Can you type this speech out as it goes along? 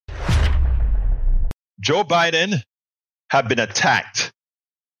Joe Biden have been attacked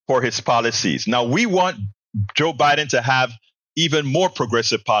for his policies. Now, we want Joe Biden to have even more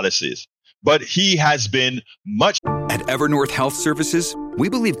progressive policies, but he has been much. At Evernorth Health Services, we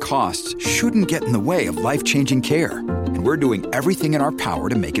believe costs shouldn't get in the way of life-changing care, and we're doing everything in our power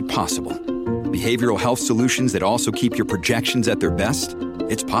to make it possible. Behavioral health solutions that also keep your projections at their best?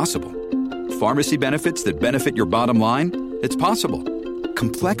 It's possible. Pharmacy benefits that benefit your bottom line? It's possible.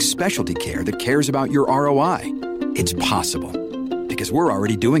 Complex specialty care that cares about your ROI? It's possible. Because we're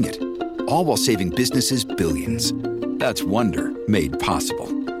already doing it. All while saving businesses billions. That's Wonder made possible.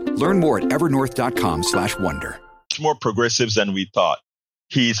 Learn more at evernorth.com/wonder. More progressives than we thought.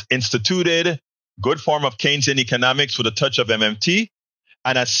 He's instituted good form of Keynesian economics with a touch of MMT.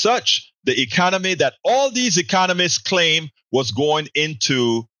 And as such, the economy that all these economists claim was going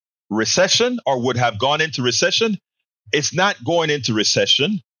into recession or would have gone into recession, it's not going into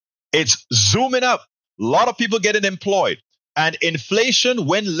recession. It's zooming up. A lot of people getting employed. And inflation,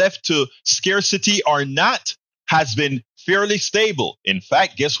 when left to scarcity or not, has been fairly stable. In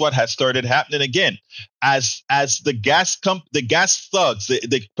fact, guess what has started happening again? As the gas thugs,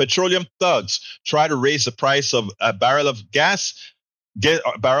 the petroleum thugs try to raise the price of a barrel of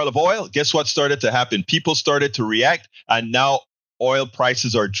oil, guess what started to happen? People started to react, and now oil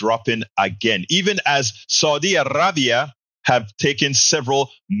prices are dropping again. Even as Saudi Arabia have taken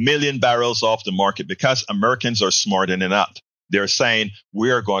several million barrels off the market because Americans are smartening up. They're saying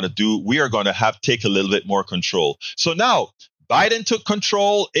we are going to take a little bit more control. So now Biden took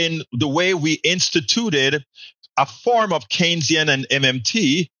control in the way we instituted a form of Keynesian and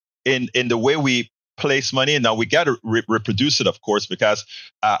MMT in the way we place money. And now we got to reproduce it, of course, because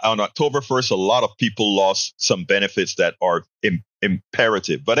on October 1st, a lot of people lost some benefits that are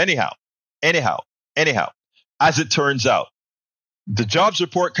imperative. But anyhow, as it turns out, the jobs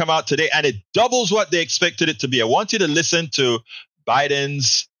report come out today, and it doubles what they expected it to be. I want you to listen to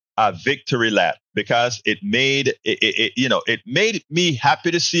Biden's victory lap, because it made me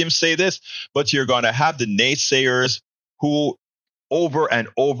happy to see him say this. But you're going to have the naysayers who over and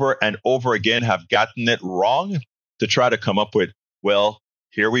over and over again have gotten it wrong to try to come up with, well,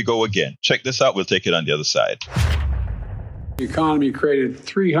 here we go again. Check this out. We'll take it on the other side. The economy created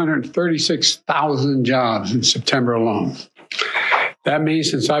 336,000 jobs in September alone. That means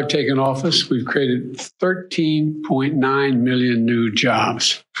since I've taken office, we've created 13.9 million new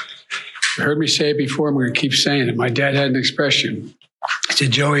jobs. You heard me say it before. I'm going to keep saying it. My dad had an expression. He said,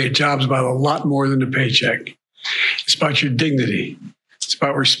 Joey, a job's about a lot more than a paycheck. It's about your dignity. It's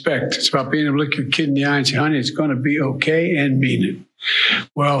about respect. It's about being able to look your kid in the eye and say, honey, it's going to be okay, and mean it.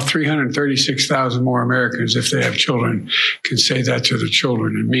 Well, 336,000 more Americans, if they have children, can say that to their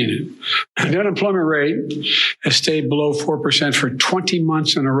children and mean it. The unemployment rate has stayed below 4% for 20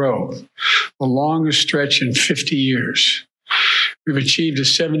 months in a row, the longest stretch in 50 years. We've achieved a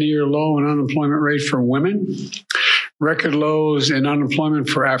 70-year low in unemployment rate for women, record lows in unemployment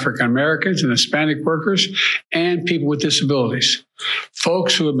for African Americans and Hispanic workers, and people with disabilities,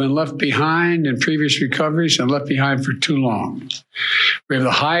 folks who have been left behind in previous recoveries and left behind for too long. We have the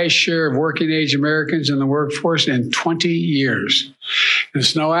highest share of working-age Americans in the workforce in 20 years. And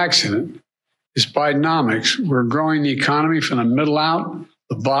it's no accident. It's Bidenomics. We're growing the economy from the middle out,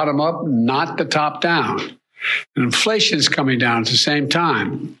 the bottom up, not the top down. And inflation is coming down at the same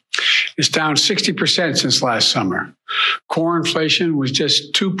time. It's down 60% since last summer. Core inflation was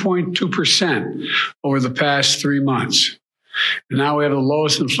just 2.2% over the past 3 months. And now we have the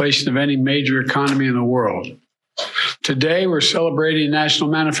lowest inflation of any major economy in the world. Today, we're celebrating National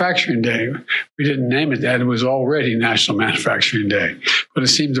Manufacturing Day. We didn't name it that. It was already National Manufacturing Day, but it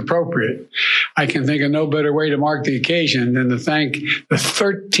seems appropriate. I can think of no better way to mark the occasion than to thank the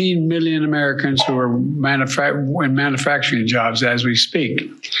 13 million Americans who are in manufacturing jobs as we speak.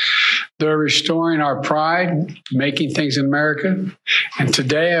 They're restoring our pride, making things in America. And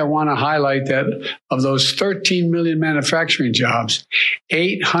today I want to highlight that of those 13 million manufacturing jobs,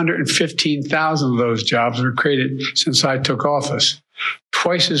 815,000 of those jobs were created since I took office,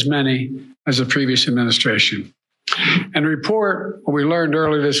 twice as many as the previous administration. And report what we learned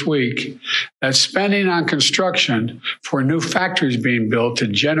earlier this week, that spending on construction for new factories being built to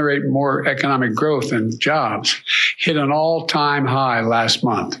generate more economic growth and jobs hit an all-time high last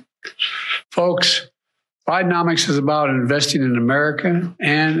month. Folks, Bidenomics is about investing in America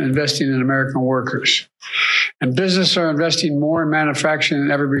and investing in American workers. And businesses are investing more in manufacturing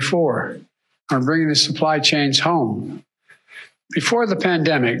than ever before, are bringing the supply chains home. before the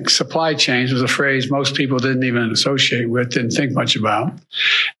pandemic, supply chains was a phrase most people didn't even associate with, didn't think much about.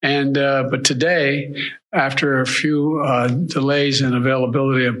 And but today, after a few delays in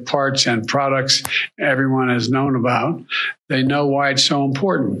availability of parts and products everyone has known about, they know why it's so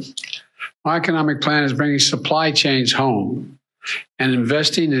important. My economic plan is bringing supply chains home and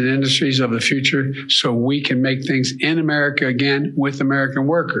investing in industries of the future so we can make things in America again with American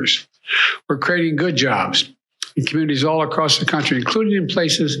workers. We're creating good jobs in communities all across the country, including in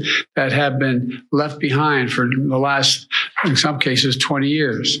places that have been left behind for the last, in some cases, 20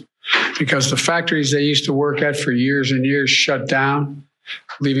 years, because the factories they used to work at for years and years shut down,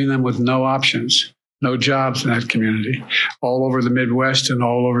 leaving them with no options, no jobs in that community, all over the Midwest and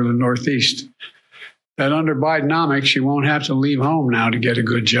all over the Northeast. That under Bidenomics, you won't have to leave home now to get a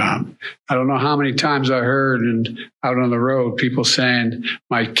good job. I don't know how many times I heard and out on the road people saying,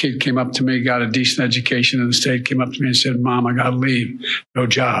 my kid came up to me, got a decent education in the state, came up to me and said, Mom, I got to leave. No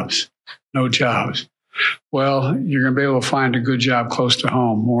jobs, no jobs. Well, you're going to be able to find a good job close to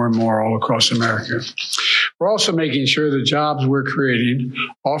home more and more all across America. We're also making sure the jobs we're creating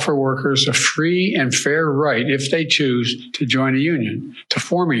offer workers a free and fair right, if they choose, to join a union, to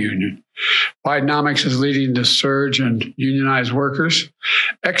form a union. Bidenomics is leading to surge in unionized workers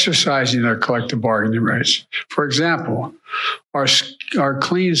exercising their collective bargaining rights. For example, our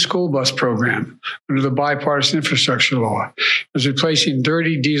clean school bus program under the bipartisan infrastructure law is replacing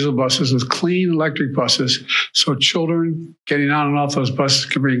dirty diesel buses with clean electric buses so children getting on and off those buses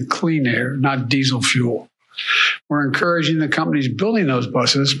can bring clean air, not diesel fuel. We're encouraging the companies building those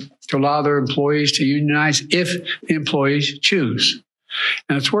buses to allow their employees to unionize if the employees choose.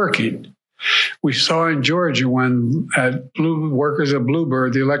 And it's working. We saw in Georgia when workers at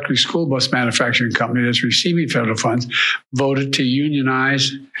Bluebird, the electric school bus manufacturing company that's receiving federal funds, voted to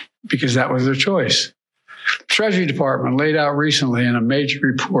unionize because that was their choice. The Treasury Department laid out recently in a major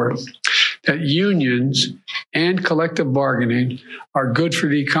report that unions and collective bargaining are good for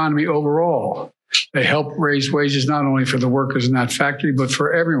the economy overall. They help raise wages not only for the workers in that factory, but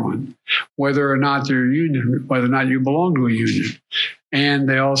for everyone, whether or not they're a union, whether or not you belong to a union. And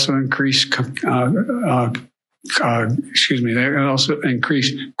they also increase, they also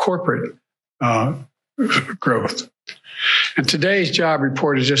increase corporate growth. And today's job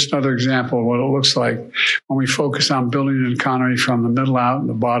report is just another example of what it looks like when we focus on building an economy from the middle out and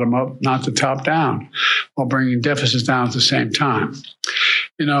the bottom up, not the top down, while bringing deficits down at the same time.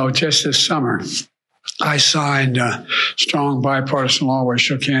 You know, just this summer, I signed a strong bipartisan law where I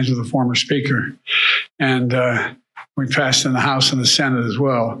shook hands with the former speaker. And we passed in the House and the Senate as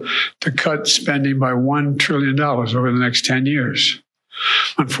well to cut spending by $1 trillion over the next 10 years.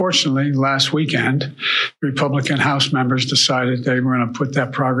 Unfortunately, last weekend, Republican House members decided they were going to put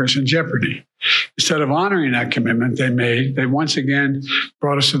that progress in jeopardy. Instead of honoring that commitment they made, they once again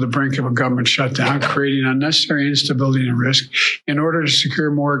brought us to the brink of a government shutdown, creating unnecessary instability and risk in order to secure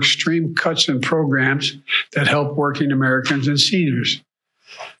more extreme cuts in programs that help working Americans and seniors.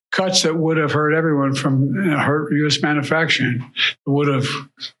 Cuts that would have hurt everyone from hurt U.S. manufacturing, would have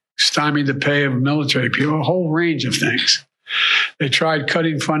stymied the pay of military people, a whole range of things. They tried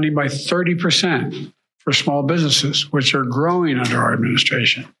cutting funding by 30% for small businesses, which are growing under our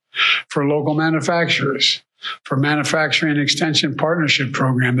administration, for local manufacturers, for manufacturing extension partnership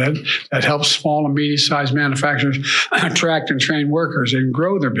program that helps small and medium-sized manufacturers attract and train workers and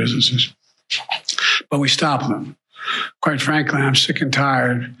grow their businesses. But we stopped them. Quite frankly, I'm sick and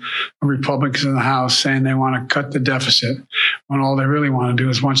tired of Republicans in the House saying they want to cut the deficit when all they really want to do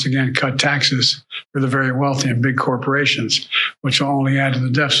is once again cut taxes for the very wealthy and big corporations, which will only add to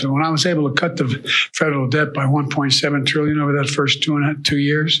the deficit. When I was able to cut the federal debt by $1.7 trillion over that first 2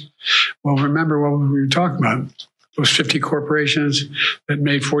 years, well, remember what we were talking about. Those 50 corporations that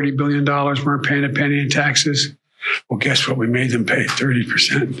made $40 billion weren't paying a penny in taxes. Well, guess what? We made them pay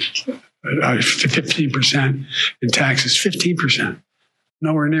 30%. 15% in taxes, 15%,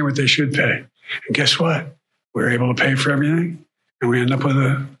 nowhere near what they should pay. And guess what? We're able to pay for everything, and we end up with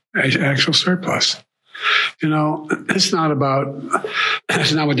an actual surplus. You know, it's not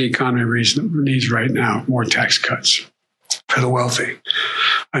what the economy needs right now, more tax cuts for the wealthy.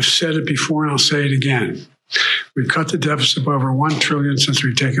 I've said it before, and I'll say it again. We've cut the deficit by over $1 trillion since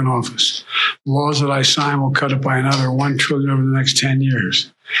we've taken office. Laws that I sign will cut it by another $1 trillion over the next 10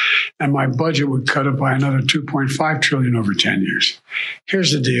 years. And my budget would cut it by another $2.5 trillion over 10 years.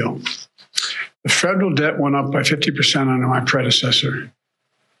 Here's the deal. The federal debt went up by 50% under my predecessor,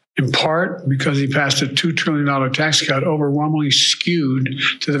 in part because he passed a $2 trillion tax cut overwhelmingly skewed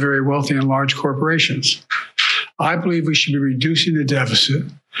to the very wealthy and large corporations. I believe we should be reducing the deficit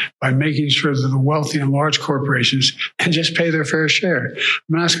by making sure that the wealthy and large corporations and just pay their fair share. I'm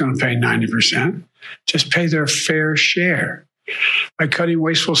not going to pay 90%. Just pay their fair share. By cutting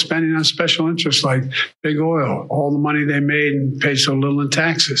wasteful spending on special interests like big oil, all the money they made and paid so little in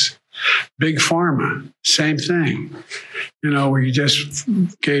taxes. Big pharma, same thing. Where you just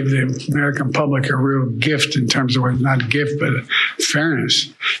gave the American public a real gift in terms of not a gift, but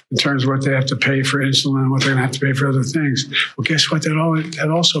fairness in terms of what they have to pay for insulin and what they're going to have to pay for other things. Well, guess what? That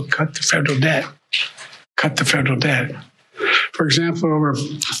also cut the federal debt. Cut the federal debt. For example, over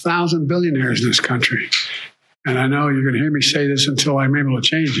 1,000 billionaires in this country. And I know you're going to hear me say this until I'm able to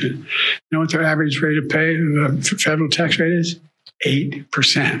change it. You know what their average rate of pay, the federal tax rate is?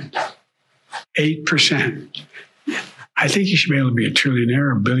 8%. 8%. I think you should be able to be a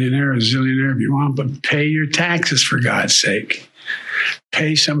trillionaire, a billionaire, a zillionaire if you want, but pay your taxes for God's sake.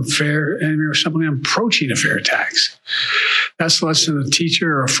 Pay some fair, or something approaching a fair tax. That's less than a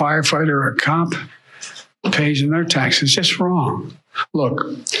teacher or a firefighter or a cop pays in their taxes. It's just wrong. Look,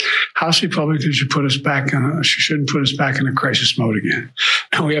 House Republicans shouldn't put us back in a crisis mode again.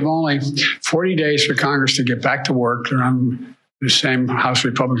 And we have only 40 days for Congress to get back to work. They're on the same House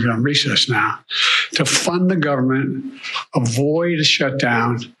Republicans on recess now, to fund the government, avoid a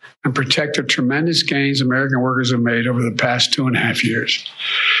shutdown, and protect the tremendous gains American workers have made over the past 2.5 years.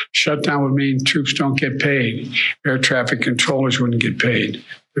 Shutdown would mean troops don't get paid. Air traffic controllers wouldn't get paid.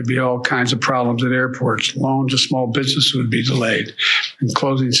 There'd be all kinds of problems at airports. Loans to small businesses would be delayed, and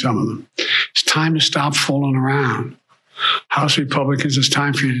closing some of them. It's time to stop fooling around. House Republicans, it's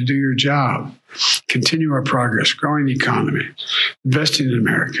time for you to do your job. Continue our progress, growing the economy, investing in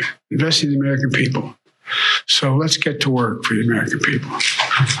America, investing in the American people. So let's get to work for the American people.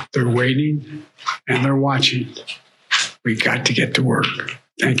 They're waiting and they're watching. We got to get to work.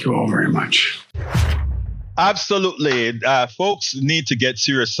 Thank you all very much. Absolutely. Folks need to get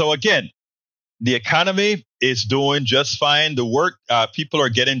serious. So again, the economy is doing just fine. The work, people are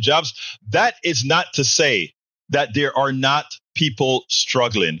getting jobs. That is not to say that there are not people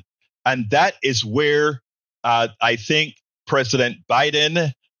struggling. And that is where I think President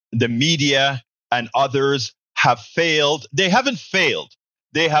Biden, the media, and others have failed. They haven't failed.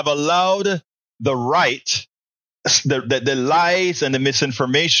 They have allowed the right, the lies and the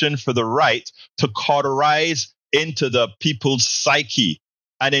misinformation for the right to cauterize into the people's psyche.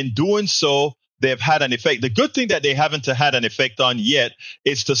 And in doing so, they've had an effect. The good thing that they haven't had an effect on yet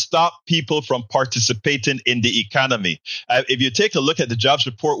is to stop people from participating in the economy. If you take a look at the jobs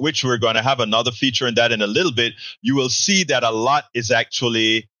report, which we're going to have another feature in that in a little bit, you will see that a lot is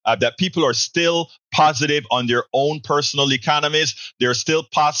actually that people are still positive on their own personal economies. They're still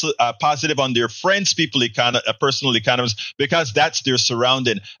positive on their friends' personal economies, because that's their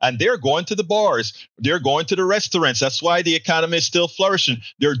surrounding. And they're going to the bars. They're going to the restaurants. That's why the economy is still flourishing.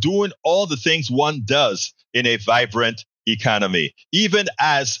 They're doing all the things one does in a vibrant economy, even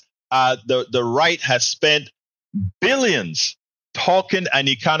as the right has spent billions talking an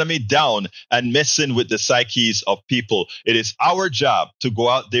economy down and messing with the psyches of people. It is our job to go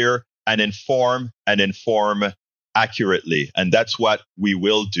out there and inform accurately. And that's what we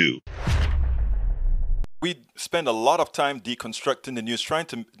will do. We spend a lot of time deconstructing the news, trying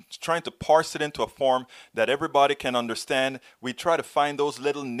to parse it into a form that everybody can understand. We try to find those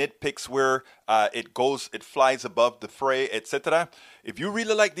little nitpicks where it flies above the fray, etc. If you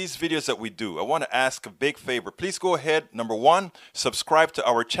really like these videos that we do, I want to ask a big favor. Please go ahead. Number 1, subscribe to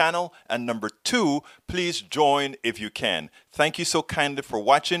our channel. And number 2, please join if you can. Thank you so kindly for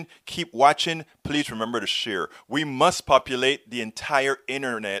watching. Keep watching. Please remember to share. We must populate the entire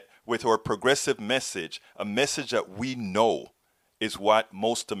internet with our progressive message, a message that we know is what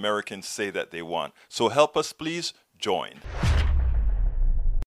most Americans say that they want. So help us, please join.